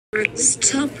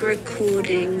Stop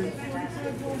recording.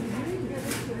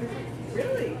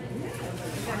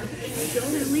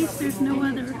 At least there's no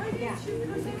other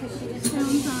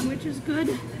sounds on, which is good.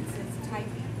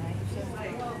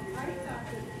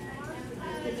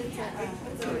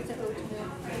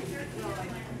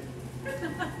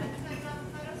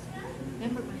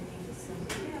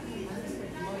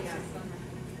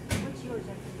 What's yours?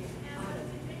 I forget.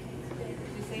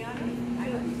 Did you say Autumn?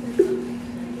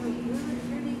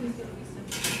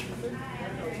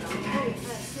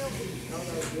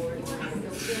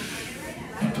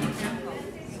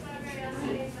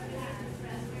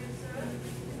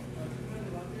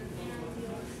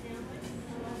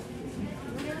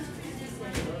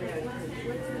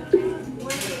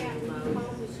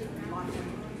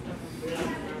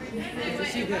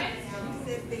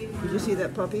 Did you see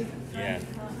that puppy? Yeah.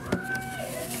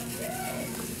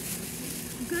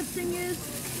 Good thing is,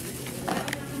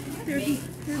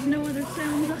 there's no other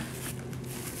sounds.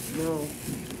 No.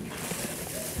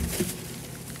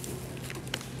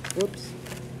 Whoops.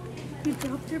 You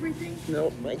dropped everything?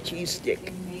 Nope, my cheese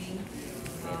stick.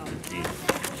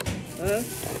 Huh?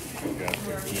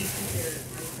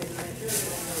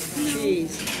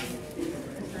 Cheese.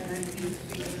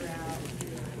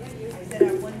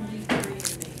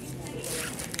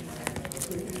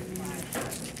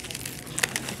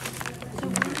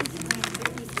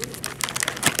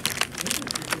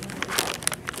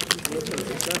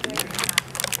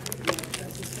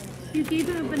 You gave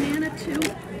him a banana too?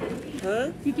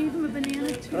 Huh? You gave him a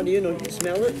banana too? How do you know? Do you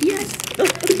smell it? Yes!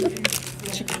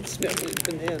 She can smell the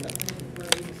banana.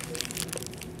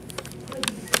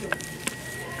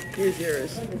 Here's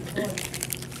yours.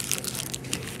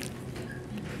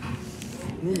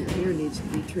 Your hair needs to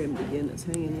be trimmed again. It's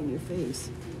hanging in your face.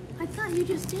 I thought you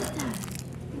just did that.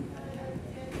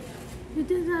 You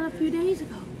did that a few days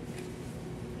ago.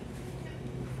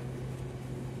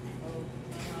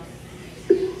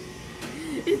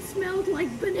 It smelled like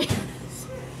bananas.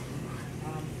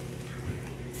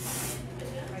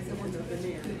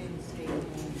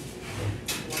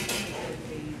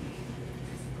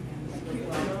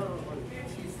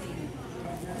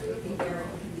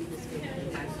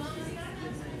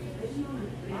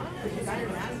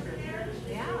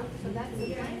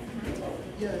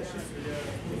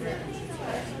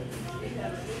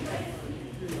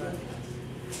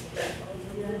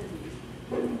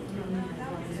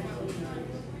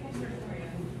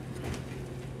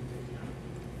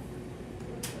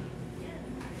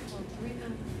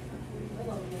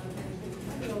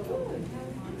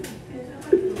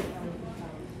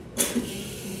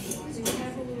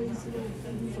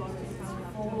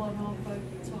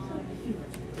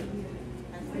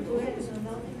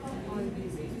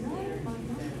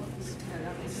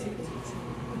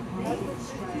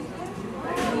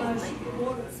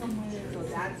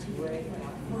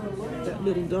 That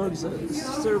little dog's a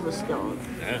service dog.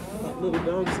 Yeah. That little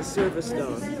dog's a service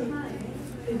dog.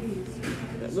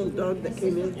 That little dog that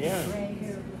came in. Yeah.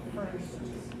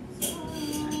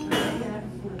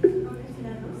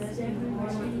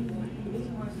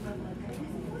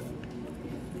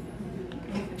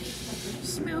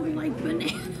 Smelled like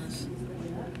bananas.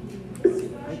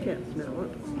 I can't smell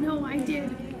it. No, I did.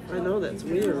 I know that's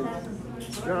weird.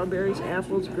 Strawberries,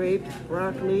 apples, grapes,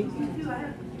 broccoli,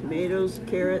 tomatoes,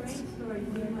 carrots.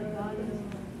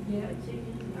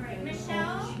 Alright,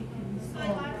 Michelle, soy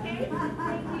latte.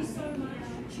 Thank you so much.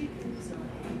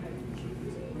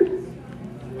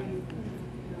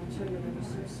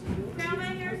 Grandma,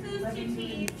 here's those two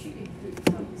teas.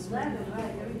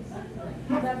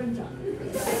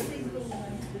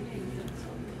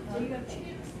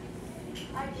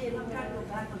 I did. I'm trying to go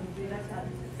back on the grid. I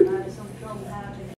got some trouble having